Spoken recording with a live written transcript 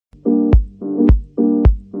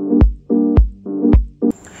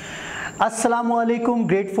Assalamu alaikum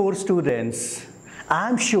grade 4 students. I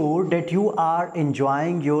am sure that you are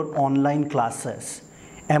enjoying your online classes.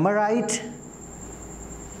 Am I right?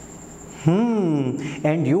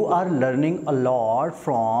 And you are learning a lot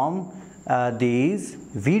from these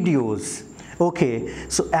videos. Okay,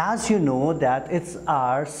 so as you know that it's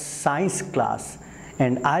our science class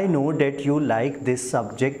and I know that you like this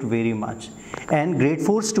subject very much. And grade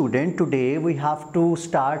 4 student, today we have to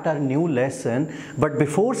start our new lesson, but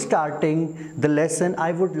before starting the lesson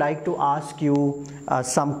I would like to ask you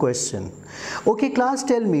some question. Okay class,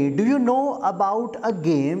 tell me, do you know about a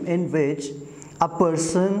game in which a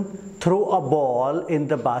person throw a ball in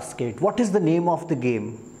the basket? What is the name of the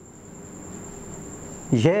game?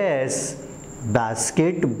 Yes,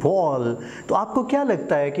 basketball. तो आपको क्या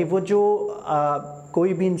लगता है कि वो जो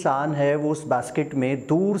कोई भी इंसान है वो उस बास्केट में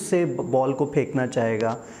दूर से बॉल को फेंकना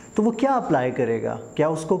चाहेगा तो वो क्या अप्लाई करेगा? क्या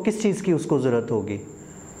उसको किस चीज़ की उसको ज़रूरत होगी?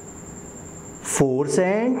 Force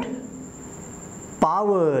and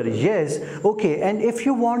power. Yes, okay. And if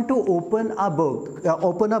you want to open a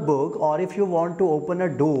book or if you want to open a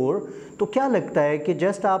door, तो क्या लगता है कि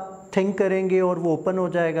just आप think करेंगे और वो open हो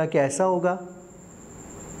जाएगा? क्या ऐसा होगा?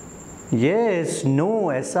 Yes,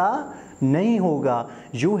 no, ऐसा नहीं होगा.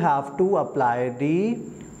 You have to apply the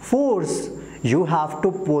force. You have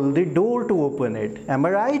to pull the door to open it. Am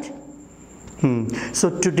I right?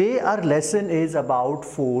 So today our lesson is about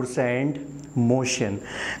force and motion,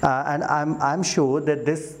 and I'm sure that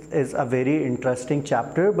this is a very interesting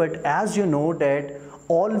chapter. But as you know that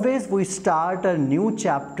always we start a new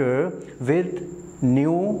chapter with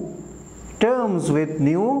new terms, with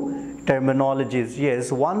new terminologies.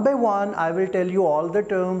 Yes, one by one I will tell you all the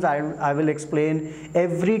terms. I will explain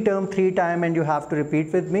every term 3 times and you have to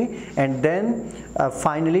repeat with me, and then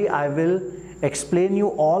finally I will explain you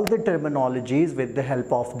all the terminologies with the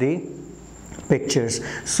help of the pictures.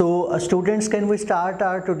 So students, can we start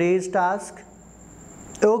our today's task?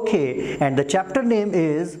 Okay, and the chapter name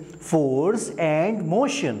is force and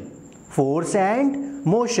motion. Force and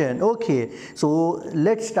motion. Okay, so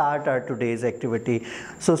let's start our today's activity.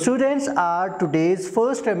 So students, our today's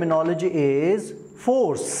first terminology is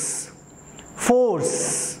force.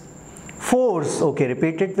 Force. Force. Okay,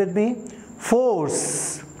 repeat it with me.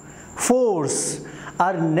 Force. Force.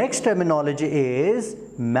 Our next terminology is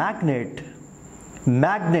magnet.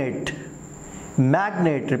 Magnet.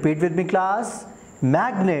 Magnet. Repeat with me class.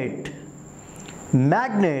 Magnet.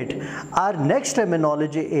 Magnet. Our next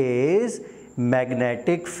terminology is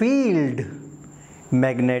magnetic field.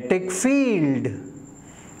 Magnetic field.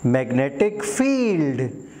 Magnetic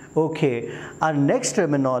field. Okay. Our next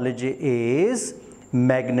terminology is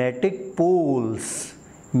magnetic poles.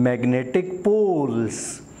 Magnetic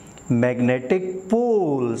poles. Magnetic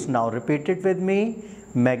poles. Now repeat it with me.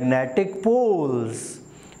 Magnetic poles.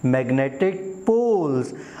 Magnetic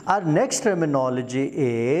poles. Our next terminology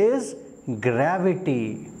is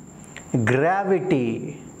gravity.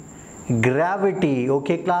 Gravity. Gravity.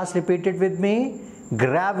 Okay class, repeat it with me.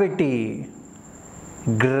 Gravity.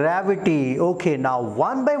 Gravity. Okay, now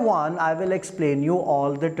one by one I will explain you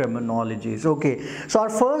all the terminologies. Okay, so our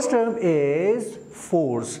first term is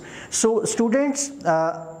force. So students,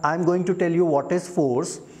 I'm going to tell you what is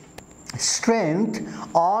force. Strength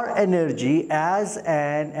or energy as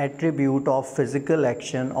an attribute of physical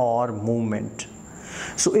action or movement.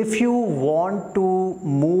 So if you want to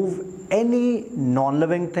move any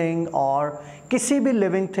non-living thing or किसी भी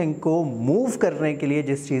living thing को move करने के लिए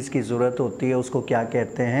जिस चीज़ की ज़रूरत होती है उसको क्या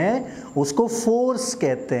कहते हैं? उसको फोर्स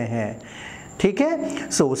कहते हैं. ठीक है?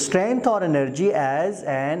 सो स्ट्रेंथ और energy as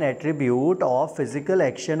an attribute of physical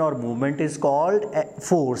action और movement is called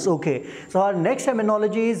force. Okay, so our next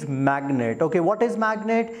terminology is magnet. Okay, what is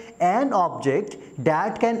magnet? An object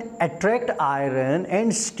that can attract iron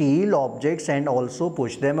and steel objects and also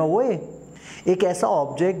push them away. एक ऐसा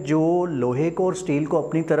object जो लोहे को और steel को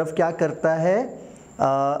अपनी तरफ क्या करता है?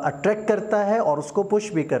 अट्रैक्ट करता है और उसको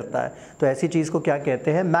पुश भी करता है. तो ऐसी चीज़ को क्या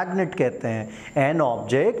कहते हैं? मैग्नेट कहते हैं. An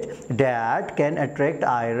object that can attract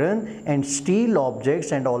iron and steel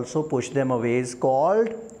objects and also push them away is called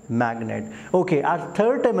magnet. Okay, our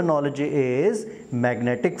third terminology is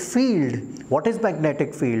magnetic field. What is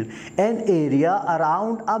magnetic field? An area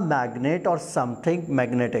around a magnet or something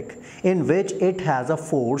magnetic in which it has a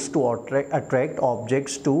force to attract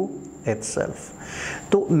objects to itself.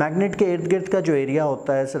 तो magnet के इर्द गिर्द का जो area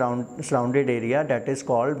होता है, surrounded area, that is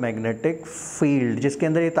called magnetic field, जिसके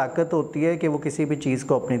अंदर ये ताकत होती है कि वो किसी भी चीज़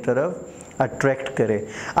को अपनी तरफ अट्रैक्ट करे.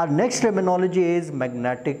 Our next terminology is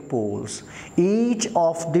magnetic poles. Each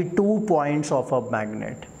of the 2 points of a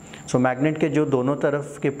magnet. So magnet के जो दोनों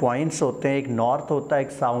तरफ के पॉइंट्स होते हैं, एक नॉर्थ होता है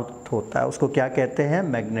एक साउथ होता है, उसको क्या कहते हैं?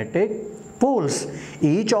 Magnetic poles.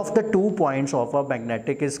 Each of the 2 points of a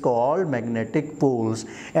magnetic is called magnetic poles.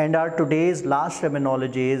 And our today's last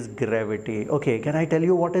terminology is gravity. Okay, can I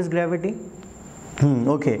tell you what is gravity?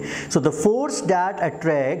 Okay, so the force that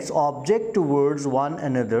attracts object towards one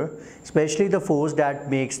another, especially the force that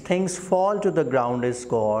makes things fall to the ground, is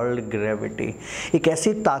called gravity. एक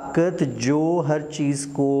ऐसी ताकत जो हर चीज़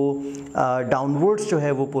को downwards जो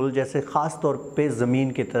है वो पुल, जैसे ख़ास तौर पे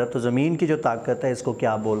ज़मीन की तरफ, तो ज़मीन की जो ताकत है इसको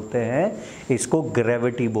क्या बोलते हैं? इसको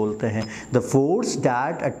ग्रेविटी बोलते हैं. The force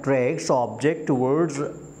that attracts object towards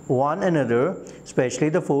one another, especially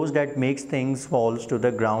the force that makes things falls to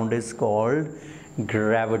the ground, is called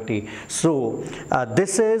gravity. So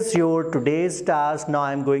this is your today's task. Now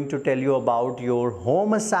I'm going to tell you about your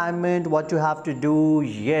home assignment. What you have to do,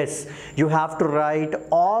 yes, you have to write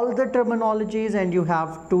all the terminologies and you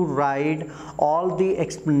have to write all the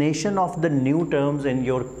explanation of the new terms in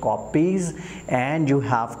your copies, and you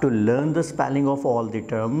have to learn the spelling of all the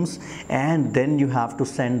terms, and then you have to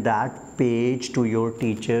send that page to your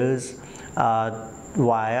teachers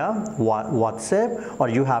via WhatsApp, or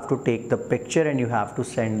you have to take the picture and you have to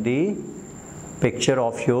send the picture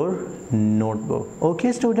of your notebook.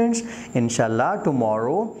 Okay students, inshallah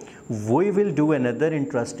tomorrow we will do another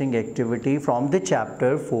interesting activity from the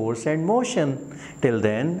chapter Force and Motion. Till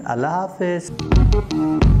then, Allah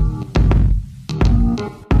Hafiz.